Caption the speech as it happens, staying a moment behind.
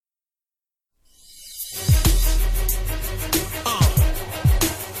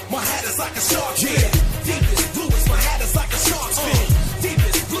a shark's fin. Deepest blue is my hat is like a shark's fin.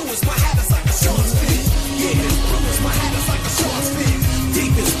 Deepest blue is my hat is like a shark's fin. Yeah, blue is my hat is like a shark's fin.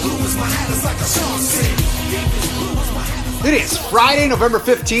 Deepest blue is my hat is like a shark's fin. Deepest blue is my hat. It is Friday, November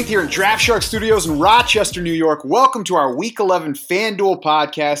 15th here in Draft Shark Studios in Rochester, New York. Welcome to our Week 11 FanDuel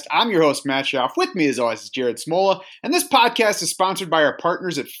podcast. I'm your host, Matt Schauf. With me, as always, is Jared Smola. And this podcast is sponsored by our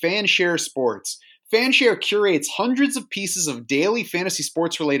partners at Fanshare Sports. Fanshare curates hundreds of pieces of daily fantasy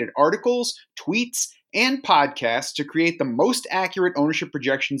sports-related articles, tweets, and podcasts to create the most accurate ownership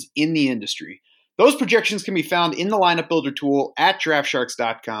projections in the industry. Those projections can be found in the lineup builder tool at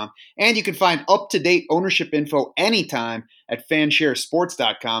draftsharks.com, and you can find up-to-date ownership info anytime at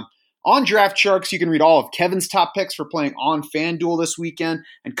fansharesports.com. On Draft Sharks, you can read all of Kevin's top picks for playing on FanDuel this weekend,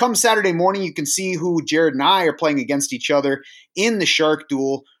 and come Saturday morning, you can see who Jared and I are playing against each other in the Shark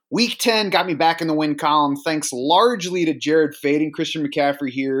Duel. Week 10 got me back in the win column, thanks largely to Jared fading Christian McCaffrey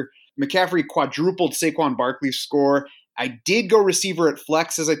here. McCaffrey quadrupled Saquon Barkley's score. I did go receiver at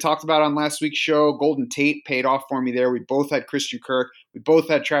flex, as I talked about on last week's show. Golden Tate paid off for me there. We both had Christian Kirk. We both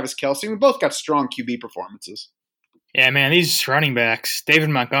had Travis Kelce. We both got strong QB performances. Yeah, man, these running backs, David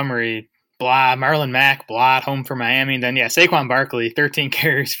Montgomery, blah, Marlon Mack, blah, home for Miami. And then, Saquon Barkley, 13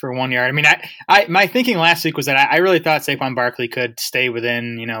 carries for 1 yard. I mean, my thinking last week was that I really thought Saquon Barkley could stay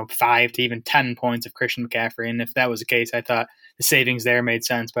within, 5 to even 10 points of Christian McCaffrey. And if that was the case, I thought the savings there made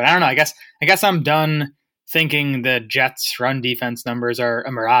sense. But I don't know. I guess I'm done thinking the Jets' run defense numbers are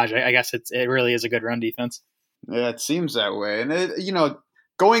a mirage. I guess it really is a good run defense. Yeah, it seems that way. And,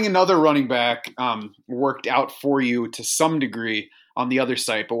 going another running back worked out for you to some degree on the other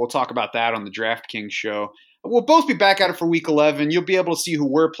site, but we'll talk about that on the DraftKings show. We'll both be back at it for Week 11. You'll be able to see who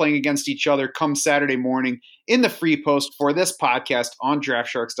we're playing against each other come Saturday morning in the free post for this podcast on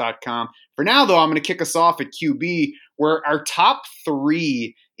draftsharks.com. For now, though, I'm going to kick us off at QB, where our top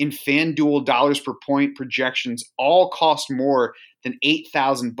three in FanDuel dollars per point projections all cost more than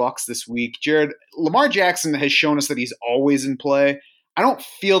 $8,000 this week. Jared, Lamar Jackson has shown us that he's always in play. I don't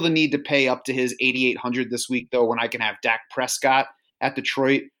feel the need to pay up to his $8,800 this week, though, when I can have Dak Prescott at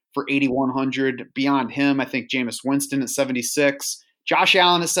Detroit for $8,100. Beyond him, I think Jameis Winston at 76, Josh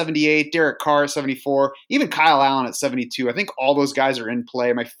Allen at 78, Derek Carr at 74, even Kyle Allen at 72. I think all those guys are in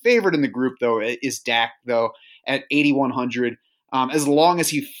play. My favorite in the group, though, is Dak, though, at $8,100, as long as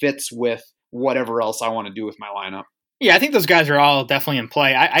he fits with whatever else I want to do with my lineup. Yeah, I think those guys are all definitely in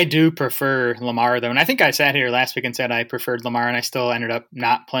play. I do prefer Lamar, though. And I think I sat here last week and said I preferred Lamar, and I still ended up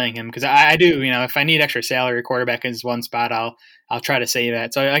not playing him because I do, if I need extra salary, quarterback is one spot, I'll try to save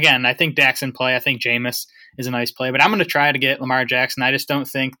that. So, again, I think Dak's in play. I think Jameis is a nice play. But I'm going to try to get Lamar Jackson. I just don't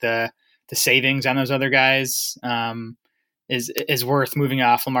think the savings on those other guys is worth moving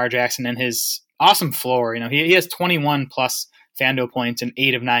off Lamar Jackson and his awesome floor. He has 21 plus FanDuel points in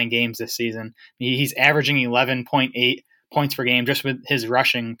 8 of 9 games this season. He's averaging 11.8 points per game just with his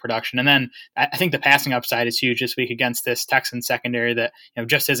rushing production. And then I think the passing upside is huge this week against this Texans secondary that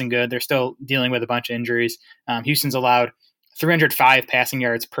just isn't good. They're still dealing with a bunch of injuries. Houston's allowed 305 passing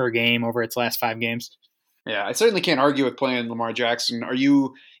yards per game over its last 5 games. Yeah, I certainly can't argue with playing Lamar Jackson. Are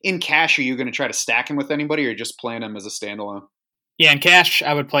you in cash? Are you going to try to stack him with anybody, or just playing him as a standalone? Yeah, in cash,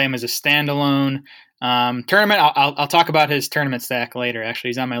 I would play him as a standalone. Tournament, I'll talk about his tournament stack later. Actually,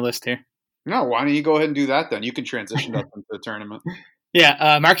 he's on my list here. No, why don't you go ahead and do that then? You can transition up into the tournament.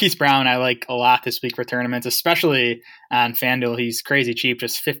 Yeah, Marquise Brown I like a lot this week for tournaments, especially on FanDuel. He's crazy cheap,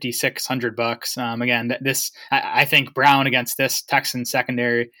 just $5,600. Again, I think Brown against this Texans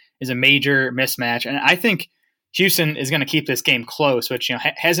secondary is a major mismatch, and I think Houston is going to keep this game close, which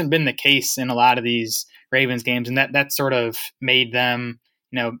hasn't been the case in a lot of these Ravens games, and that sort of made them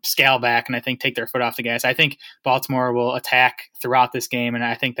scale back and I think take their foot off the gas. I think Baltimore will attack throughout this game, and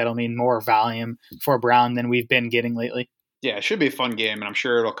I think that'll mean more volume for Brown than we've been getting lately. Yeah, it should be a fun game, and I'm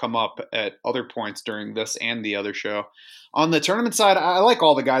sure it'll come up at other points during this and the other show. On the tournament side, I like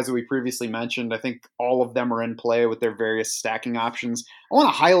all the guys that we previously mentioned. I think all of them are in play with their various stacking options. I want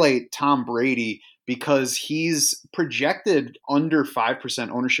to highlight Tom Brady because he's projected under 5%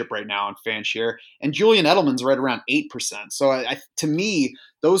 ownership right now on Fanshare, and Julian Edelman's right around 8%. So to me,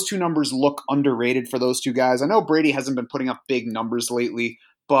 those two numbers look underrated for those two guys. I know Brady hasn't been putting up big numbers lately,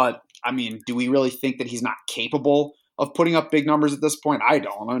 but I mean, do we really think that he's not capable of putting up big numbers at this point? I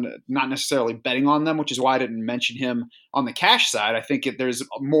don't. I'm not necessarily betting on them, which is why I didn't mention him on the cash side. I think there's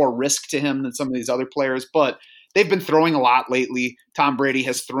more risk to him than some of these other players, but they've been throwing a lot lately. Tom Brady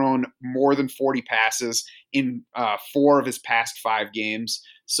has thrown more than 40 passes in 4 of his past 5 games.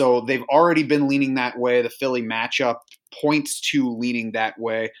 So they've already been leaning that way. The Philly matchup points to leaning that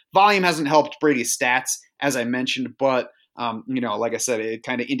way. Volume hasn't helped Brady's stats, as I mentioned, but Like I said, it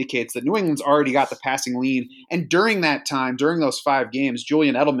kind of indicates that New England's already got the passing lead. And during that time, during those 5 games,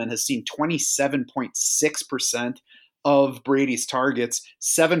 Julian Edelman has seen 27.6% of Brady's targets,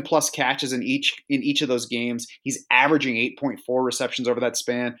 7+ catches in each of those games. He's averaging 8.4 receptions over that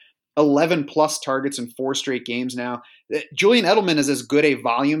span. 11+ targets in 4 straight games now. Julian Edelman is as good a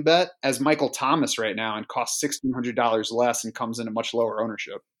volume bet as Michael Thomas right now and costs $1,600 less and comes in at much lower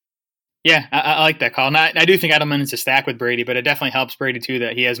ownership. Yeah, I like that call. And I do think Edelman is a stack with Brady, but it definitely helps Brady too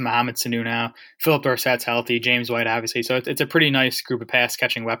that he has Mohamed Sanu now. Philip Dorsett's healthy, James White obviously. So it's a pretty nice group of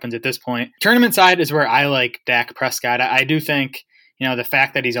pass-catching weapons at this point. Tournament side is where I like Dak Prescott. I do think the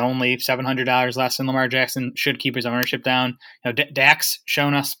fact that he's only $700 less than Lamar Jackson should keep his ownership down. Dak's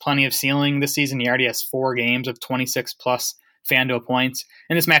shown us plenty of ceiling this season. He already has 4 games of 26+ FanDuel points,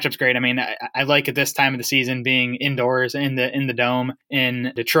 and this matchup's great. I mean, I like at this time of the season being indoors in the dome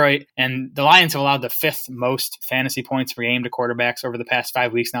in Detroit, and the Lions have allowed the 5th most fantasy points per game to quarterbacks over the past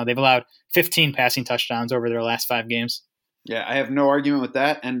 5 weeks. Now they've allowed 15 passing touchdowns over their last 5 games. Yeah, I have no argument with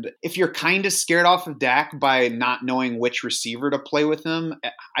that. And if you're kind of scared off of Dak by not knowing which receiver to play with him,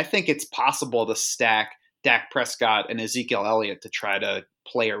 I think it's possible to stack Dak Prescott and Ezekiel Elliott to try to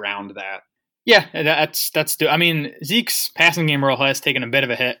play around that. Yeah, I mean, Zeke's passing game role has taken a bit of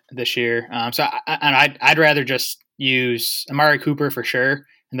a hit this year. So I'd rather just use Amari Cooper for sure,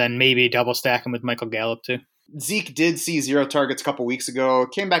 and then maybe double stack him with Michael Gallup too. Zeke did see 0 targets a couple weeks ago,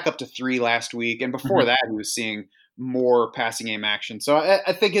 came back up to 3 last week, and before that he was seeing more passing game action. So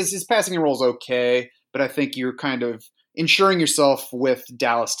I think his passing game role is okay, but I think you're kind of insuring yourself with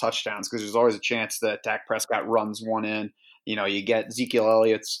Dallas touchdowns because there's always a chance that Dak Prescott runs one in. You get Ezekiel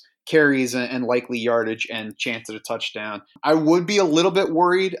Elliott's carries and likely yardage and chance at a touchdown. I would be a little bit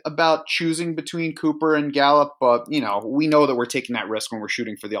worried about choosing between Cooper and Gallup, but we know that we're taking that risk when we're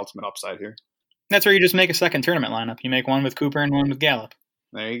shooting for the ultimate upside here. That's where you just make a second tournament lineup. You make one with Cooper and one with Gallup.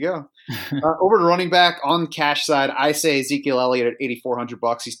 There you go. Over to running back on the cash side, I say Ezekiel Elliott at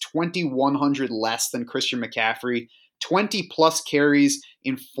 $8,400. He's $2,100 less than Christian McCaffrey. 20+ carries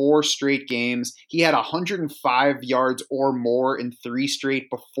in 4 straight games. He had 105 yards or more in 3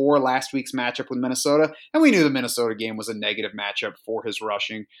 straight before last week's matchup with Minnesota, and we knew the Minnesota game was a negative matchup for his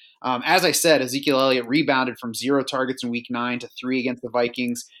rushing. As I said, Ezekiel Elliott rebounded from 0 targets in Week 9 to 3 against the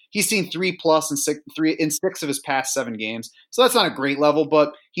Vikings. He's seen 3+ in 6 of his past 7 games, so that's not a great level,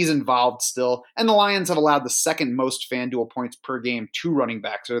 but he's involved still. And the Lions have allowed the 2nd most FanDuel points per game to running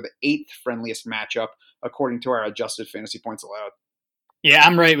backs, so they're the 8th friendliest matchup according to our adjusted fantasy points allowed. Yeah,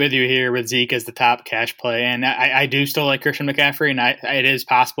 I'm right with you here with Zeke as the top cash play. And I do still like Christian McCaffrey, and it is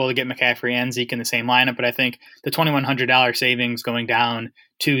possible to get McCaffrey and Zeke in the same lineup, but I think the $2,100 savings going down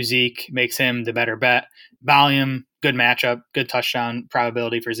to Zeke makes him the better bet. Volume, good matchup, good touchdown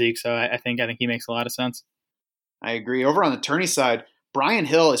probability for Zeke, so I think he makes a lot of sense. I agree. Over on the tourney side, Brian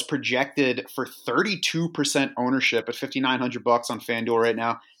Hill is projected for 32% ownership at $5,900 on FanDuel right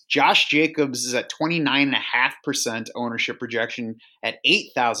now. Josh Jacobs is at 29.5% ownership projection at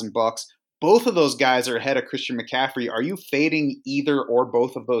 $8,000. Both of those guys are ahead of Christian McCaffrey. Are you fading either or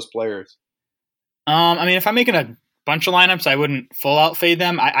both of those players? I mean, if I'm making a bunch of lineups, I wouldn't full out fade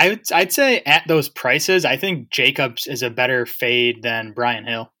them. I'd say at those prices, I think Jacobs is a better fade than Brian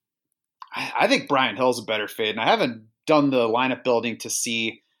Hill. I think Brian Hill's a better fade, and I haven't done the lineup building to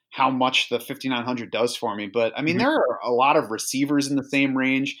see how much the 5,900 does for me. But I mean, there are a lot of receivers in the same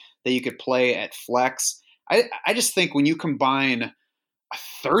range that you could play at flex. I just think when you combine a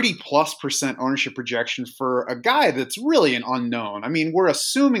 30+% ownership projection for a guy that's really an unknown. I mean, we're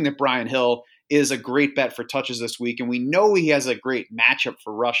assuming that Brian Hill is a great bet for touches this week, and we know he has a great matchup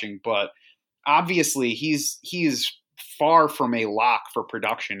for rushing, but obviously he's far from a lock for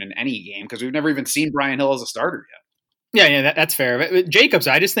production in any game because we've never even seen Brian Hill as a starter yet. Yeah, that's fair. But Jacobs,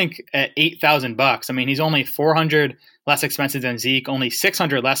 I just think at $8,000, I mean, he's only $400 less expensive than Zeke, only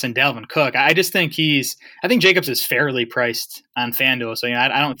 $600 less than Dalvin Cook. I think Jacobs is fairly priced on FanDuel. So,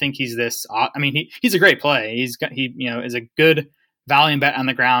 I don't think he's this. I mean, he's a great play. He is a good volume bet on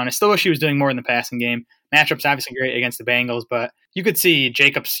the ground. I still wish he was doing more in the passing game. Matchup's obviously great against the Bengals, but you could see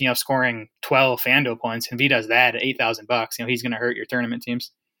Jacobs, scoring 12 FanDuel points. And if he does that at $8,000, he's going to hurt your tournament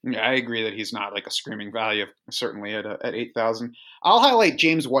teams. Yeah, I agree that he's not like a screaming value, certainly at 8,000. I'll highlight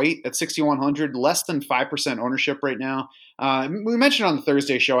James White at 6,100, less than 5% ownership right now. We mentioned on the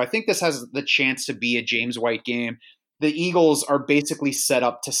Thursday show, I think this has the chance to be a James White game. The Eagles are basically set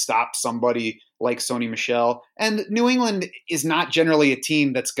up to stop somebody like Sony Michel, and New England is not generally a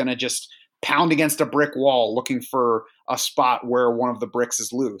team that's going to just pound against a brick wall looking for a spot where one of the bricks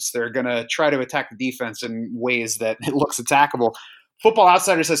is loose. They're going to try to attack the defense in ways that it looks attackable. Football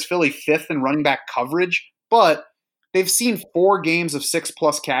Outsiders says Philly 5th in running back coverage, but They've seen 4 games of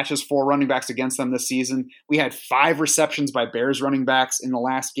 6+ catches for running backs against them this season. We had 5 receptions by Bears running backs in the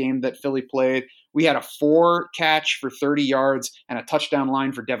last game that Philly played. We had a 4 catch for 30 yards and a touchdown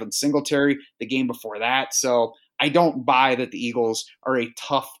line for Devin Singletary the game before that. So I don't buy that the Eagles are a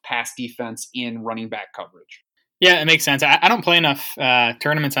tough pass defense in running back coverage. Yeah, it makes sense. I don't play enough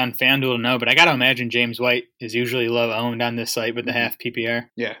tournaments on FanDuel to know, but I got to imagine James White is usually low owned on this site with the half PPR.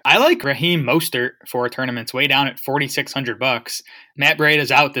 Yeah, I like Raheem Mostert for tournaments, way down at $4,600. Matt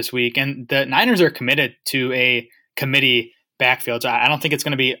Breida's out this week, and the Niners are committed to a committee backfield. So I don't think it's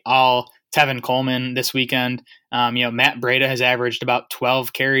going to be all Tevin Coleman this weekend. Matt Breida has averaged about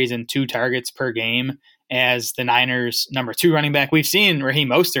 12 carries and 2 targets per game as the Niners' number 2 running back. We've seen Raheem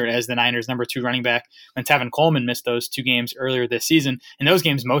Mostert as the Niners' number 2 running back when Tevin Coleman missed those 2 games earlier this season. In those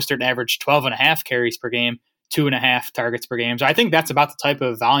games, Mostert averaged 12.5 carries per game, 2.5 targets per game. So I think that's about the type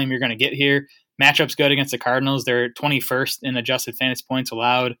of volume you're going to get here. Matchup's good against the Cardinals. They're 21st in adjusted fantasy points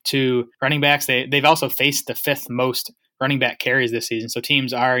allowed to running backs. They've also faced the 5th most running back carries this season. So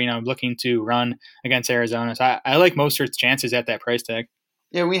teams are, looking to run against Arizona. So I like Mostert's chances at that price tag.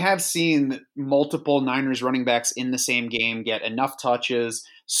 Yeah, we have seen multiple Niners running backs in the same game get enough touches,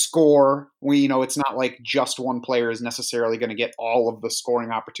 score. It's not like just one player is necessarily going to get all of the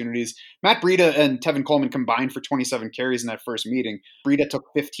scoring opportunities. Matt Breida and Tevin Coleman combined for 27 carries in that first meeting. Breida took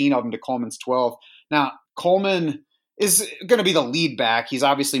 15 of them to Coleman's 12. Now, Coleman is going to be the lead back. He's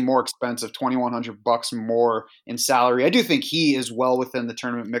obviously more expensive, $2,100 more in salary. I do think he is well within the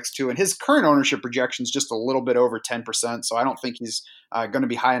tournament mix too, and his current ownership projection is just a little bit over 10%, so I don't think he's going to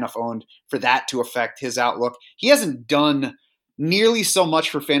be high enough owned for that to affect his outlook. He hasn't done nearly so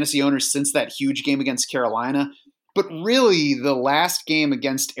much for fantasy owners since that huge game against Carolina, but really the last game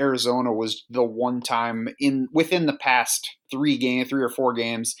against Arizona was the one time within the past 3 or 4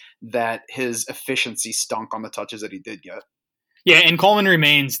 games that his efficiency stunk on the touches that he did get. Yeah, and Coleman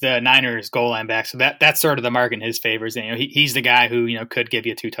remains the Niners goal line back, so that's sort of the mark in his favor. He's the guy who could give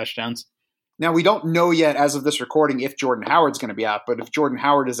you 2 touchdowns. Now, we don't know yet as of this recording if Jordan Howard's going to be out, but if Jordan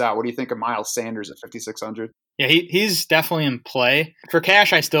Howard is out, what do you think of Miles Sanders at $5,600? Yeah, he's definitely in play. For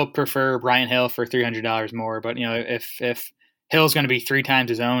cash, I still prefer Brian Hill for $300 more, but if Hill's going to be 3 times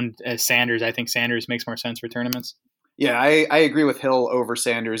as owned as Sanders, I think Sanders makes more sense for tournaments. Yeah, I agree with Hill over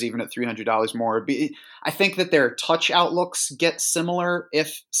Sanders, even at $300 more. I think that their touch outlooks get similar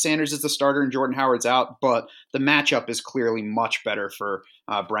if Sanders is the starter and Jordan Howard's out, but the matchup is clearly much better for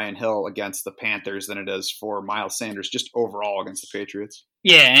Brian Hill against the Panthers than it is for Miles Sanders, just overall against the Patriots.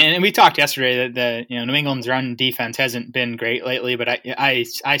 Yeah, and we talked yesterday that the New England's run defense hasn't been great lately, but I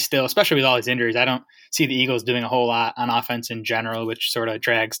still, especially with all these injuries, I don't see the Eagles doing a whole lot on offense in general, which sort of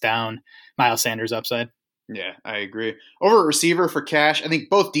drags down Miles Sanders' upside. Yeah, I agree. Over at receiver for cash, I think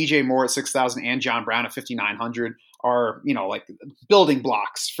both DJ Moore at 6,000 and John Brown at 5,900 are, like building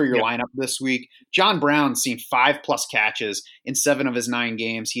blocks for your lineup this week. John Brown's seen 5+ catches in 7 of his 9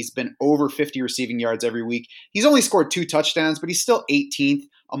 games. He's been over 50 receiving yards every week. He's only scored 2 touchdowns, but he's still 18th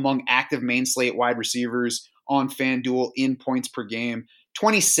among active main slate wide receivers on FanDuel in points per game.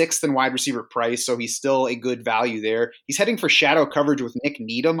 26th in wide receiver price, so he's still a good value there. He's heading for shadow coverage with Nick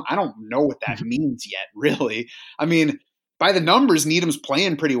Needham. I don't know what that means yet, really. I mean, by the numbers, Needham's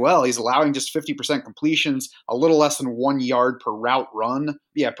playing pretty well. He's allowing just 50% completions, a little less than 1 yard per route run.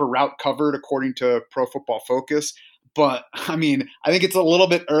 Yeah, per route covered, according to Pro Football Focus. But, I mean, I think it's a little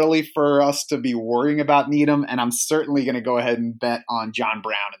bit early for us to be worrying about Needham, and I'm certainly going to go ahead and bet on John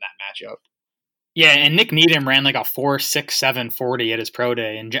Brown in that matchup. Yeah, and Nick Needham ran like a 4.67 40 at his pro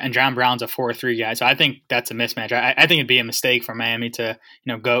day, and John Brown's a 4.3 guy. So I think that's a mismatch. I think it'd be a mistake for Miami to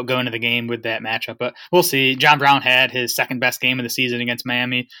go into the game with that matchup. But we'll see. John Brown had his second best game of the season against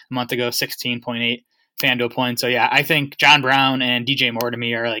Miami a month ago, 16.8 FanDuel points. So yeah, I think John Brown and DJ Moore to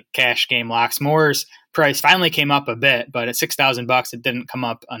me are like cash game locks. Moore's price finally came up a bit, but at $6,000, it didn't come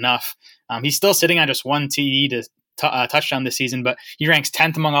up enough. He's still sitting on just 1 TD to touchdown this season, but he ranks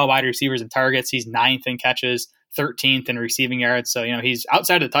 10th among all wide receivers in targets. He's 9th in catches, 13th in receiving yards. So, he's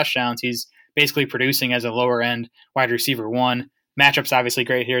outside of the touchdowns. He's basically producing as a lower end wide receiver 1. Matchup's obviously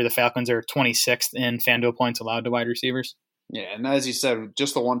great here. The Falcons are 26th in FanDuel points allowed to wide receivers. Yeah, and as you said,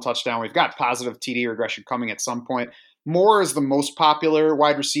 just the 1 touchdown. We've got positive TD regression coming at some point. Moore is the most popular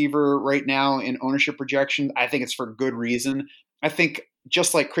wide receiver right now in ownership projection. I think it's for good reason. I think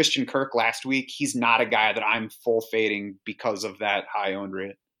just like Christian Kirk last week, he's not a guy that I'm full fading because of that high owned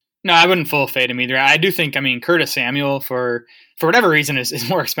rate. No, I wouldn't full fade him either. I do think, Curtis Samuel, for whatever reason, is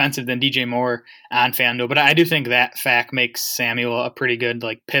more expensive than DJ Moore on FanDuel. But I do think that fact makes Samuel a pretty good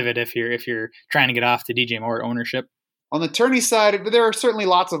pivot if you're trying to get off the DJ Moore ownership. On the tourney side, there are certainly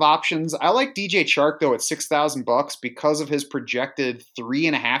lots of options. I like DJ Chark though at $6,000 because of his projected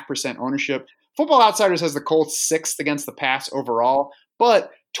 3.5% ownership. Football Outsiders has the Colts sixth against the pass overall,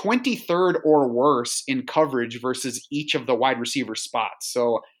 but 23rd or worse in coverage versus each of the wide receiver spots.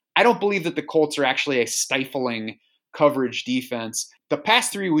 So I don't believe that the Colts are actually a stifling coverage defense. The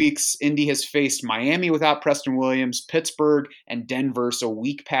past 3 weeks, Indy has faced Miami without Preston Williams, Pittsburgh, and Denver, so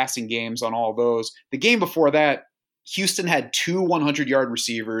weak passing games on all those. The game before that, Houston had 2 100-yard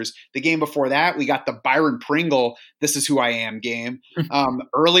receivers. The game before that, we got the Byron Pringle, this is who I am game.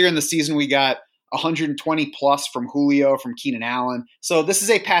 Earlier in the season, we got 120 plus from Julio, from Keenan Allen. So this is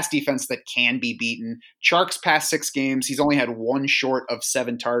a pass defense that can be beaten. Chark's past 6 games, he's only had 1 short of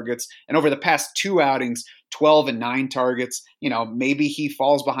 7 targets. And over the past 2 outings, 12 and 9 targets. Maybe he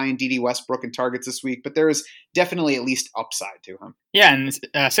falls behind D.D. Westbrook in targets this week, but there's definitely at least upside to him. Yeah, and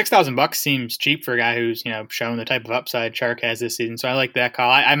 $6,000 seems cheap for a guy who's shown the type of upside Chark has this season. So I like that call.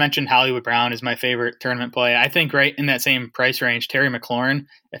 I mentioned Hollywood Brown is my favorite tournament play. I think right in that same price range, Terry McLaurin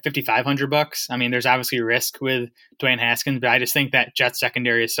at $5,500. I mean, there's obviously risk with Dwayne Haskins, but I just think that Jets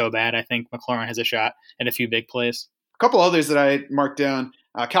secondary is so bad. I think McLaurin has a shot at a few big plays. A couple others that I marked down.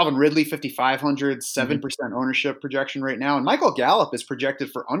 Calvin Ridley, 5,500, 7% ownership projection right now. And Michael Gallup is projected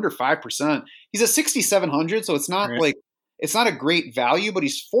for under 5%. He's at 6,700, so it's not it's not a great value, but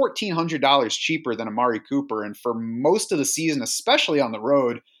he's $1,400 cheaper than Amari Cooper. And for most of the season, especially on the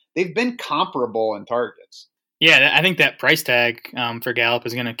road, they've been comparable in targets. Yeah, I think that price tag for Gallup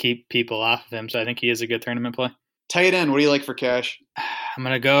is going to keep people off of him, so I think he is a good tournament play. Tight end, what do you like for cash? I'm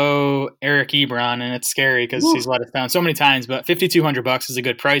going to go Eric Ebron, and it's scary because he's let us down so many times, but $5,200 is a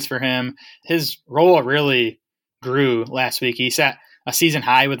good price for him. His role really grew last week. He set a season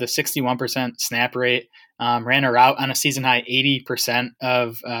high with a 61% snap rate, ran a route on a season high 80%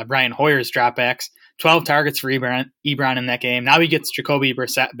 of Brian Hoyer's dropbacks, 12 targets for Ebron in that game. Now he gets Jacoby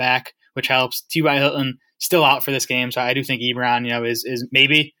Brissett back, which helps. T.Y. Hilton still out for this game, so I do think Ebron is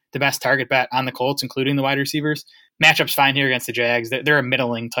maybe the best target bet on the Colts, including the wide receivers. Matchup's fine here against the Jags. They're a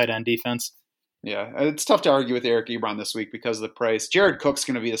middling tight end defense. Yeah, it's tough to argue with Eric Ebron this week because of the price. Jared Cook's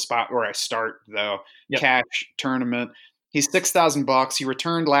going to be the spot where I start, though. Yep. Cash tournament. He's $6,000. He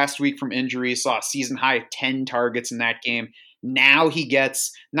returned last week from injury, saw a season high of 10 targets in that game. Now he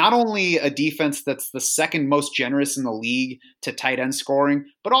gets not only a defense that's the second most generous in the league to tight end scoring,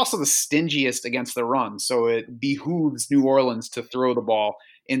 but also the stingiest against the run. So it behooves New Orleans to throw the ball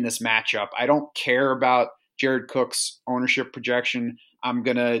in this matchup. I don't care about Jared Cook's ownership projection. I'm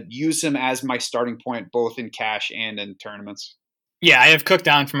going to use him as my starting point, both in cash and in tournaments. Yeah, I have Cook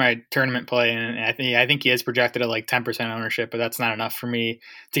down for my tournament play, and I think he is projected at like 10% ownership, but that's not enough for me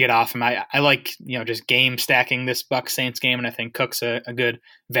to get off him. I like just game stacking this Bucs Saints game, and I think Cook's a good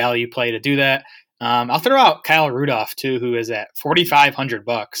value play to do that. I'll throw out Kyle Rudolph too, who is at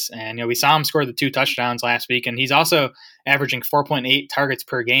 $4,500, and we saw him score the 2 touchdowns last week, and he's also averaging 4.8 targets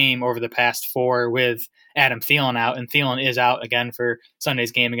per game over the past 4 with Adam Thielen out, and Thielen is out again for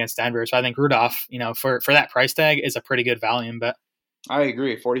Sunday's game against Denver. So I think Rudolph, for that price tag, is a pretty good volume bet. I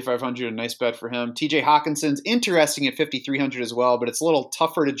agree. 4,500, a nice bet for him. TJ Hawkinson's interesting at 5,300 as well, but it's a little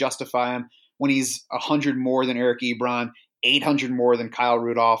tougher to justify him when he's 100 more than Eric Ebron, 800 more than Kyle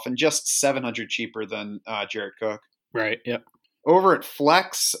Rudolph, and just 700 cheaper than Jared Cook. Right, yep. Over at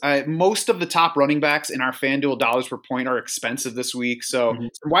Flex, most of the top running backs in our FanDuel dollars per point are expensive this week. So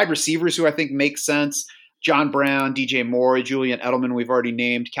some wide receivers who I think make sense. John Brown, DJ Moore, Julian Edelman, we've already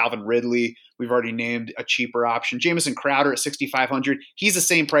named. Calvin Ridley, we've already named a cheaper option. Jamison Crowder at 6,500. He's the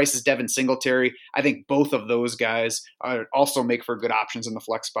same price as Devin Singletary. I think both of those guys also make for good options in the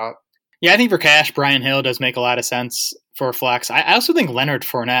flex spot. Yeah, I think for cash, Brian Hill does make a lot of sense for flex. I also think Leonard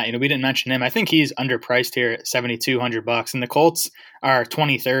Fournette, we didn't mention him. I think he's underpriced here at $7,200. And the Colts are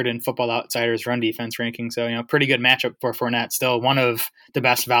 23rd in Football Outsiders run defense ranking. So, pretty good matchup for Fournette. Still one of the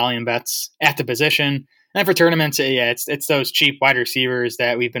best volume bets at the position. And then for tournaments, it's those cheap wide receivers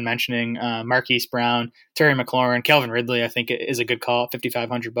that we've been mentioning. Marquise Brown, Terry McLaurin, Calvin Ridley, I think is a good call at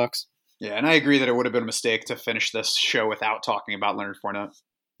 $5,500. Yeah, and I agree that it would have been a mistake to finish this show without talking about Leonard Fournette.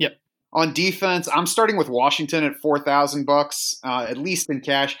 Yep. On defense, I'm starting with Washington at $4,000, at least in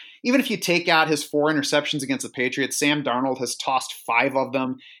cash. Even if you take out his 4 interceptions against the Patriots, Sam Darnold has tossed 5 of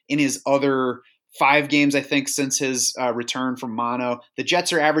them in his other 5 games, I think, since his return from mono. The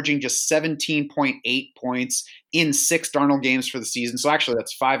Jets are averaging just 17.8 points in 6 Darnold games for the season. So actually,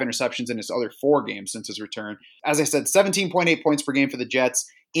 that's 5 interceptions in his other 4 games since his return. As I said, 17.8 points per game for the Jets.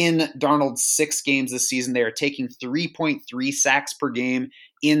 In Darnold's 6 games this season, they are taking 3.3 sacks per game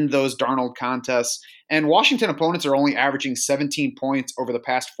in those Darnold contests. And Washington opponents are only averaging 17 points over the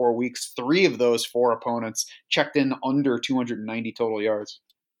past 4 weeks. 3 of those 4 opponents checked in under 290 total yards.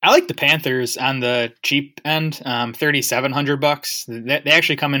 I like the Panthers on the cheap end, $3,700. They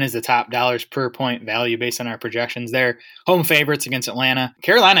actually come in as the top dollars per point value based on our projections. They're home favorites against Atlanta.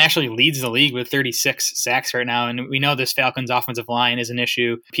 Carolina actually leads the league with 36 sacks right now, and we know this Falcons offensive line is an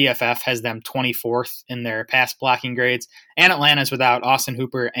issue. PFF has them 24th in their pass blocking grades, and Atlanta's without Austin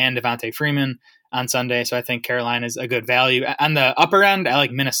Hooper and Devontae Freeman on Sunday, so I think Carolina is a good value. On the upper end, I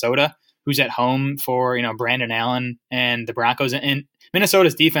like Minnesota, who's at home for Brandon Allen and the Broncos. And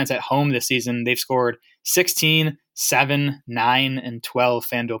Minnesota's defense at home this season, they've scored 16, 7, 9, and 12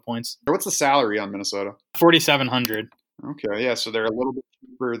 FanDuel points. What's the salary on Minnesota? $4,700. Okay, yeah, so they're a little bit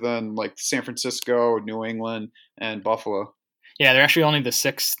cheaper than like San Francisco, New England, and Buffalo. Yeah, they're actually only the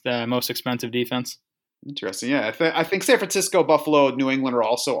 6th most expensive defense. Interesting. Yeah, I think San Francisco, Buffalo, New England are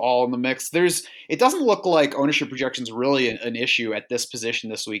also all in the mix. It doesn't look like ownership projections really an issue at this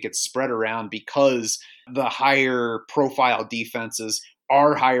position this week. It's spread around because the higher profile defenses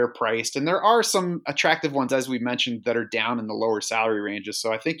are higher priced, and there are some attractive ones, as we mentioned, that are down in the lower salary ranges.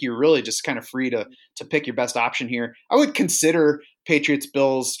 So I think you're really just kind of free to pick your best option here. I would consider Patriots,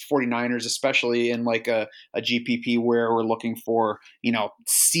 Bills, 49ers, especially in like a GPP where we're looking for,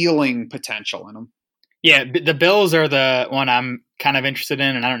 ceiling potential in them. Yeah, the Bills are the one I'm kind of interested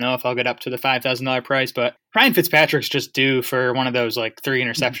in, and I don't know if I'll get up to the $5,000 price, but Ryan Fitzpatrick's just due for one of those like 3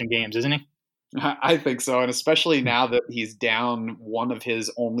 interception games, isn't he? I think so, and especially now that he's down one of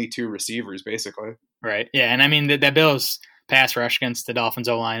his only 2 receivers, basically. Right, yeah, and I mean, the Bills' pass rush against the Dolphins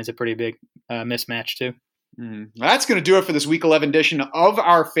O-line is a pretty big mismatch too. That's going to do it for this Week 11 edition of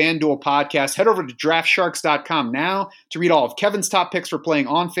our FanDuel podcast. Head over to DraftSharks.com now to read all of Kevin's top picks for playing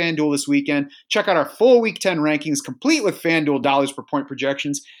on FanDuel this weekend. Check out our full Week 10 rankings, complete with FanDuel dollars per point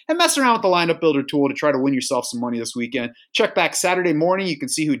projections, and mess around with the lineup builder tool to try to win yourself some money this weekend. Check back Saturday morning. You can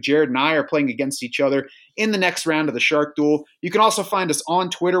see who Jared and I are playing against each other in the next round of the Shark Duel. You can also find us on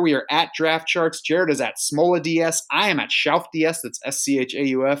Twitter. We are at DraftSharks. Jared is at SmolaDS. I am at SchaufDS. That's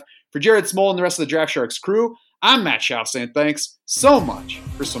SCHAUF. For Jared Small and the rest of the Draft Sharks crew, I'm Matt Schauf saying thanks so much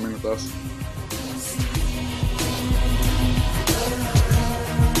for swimming with us.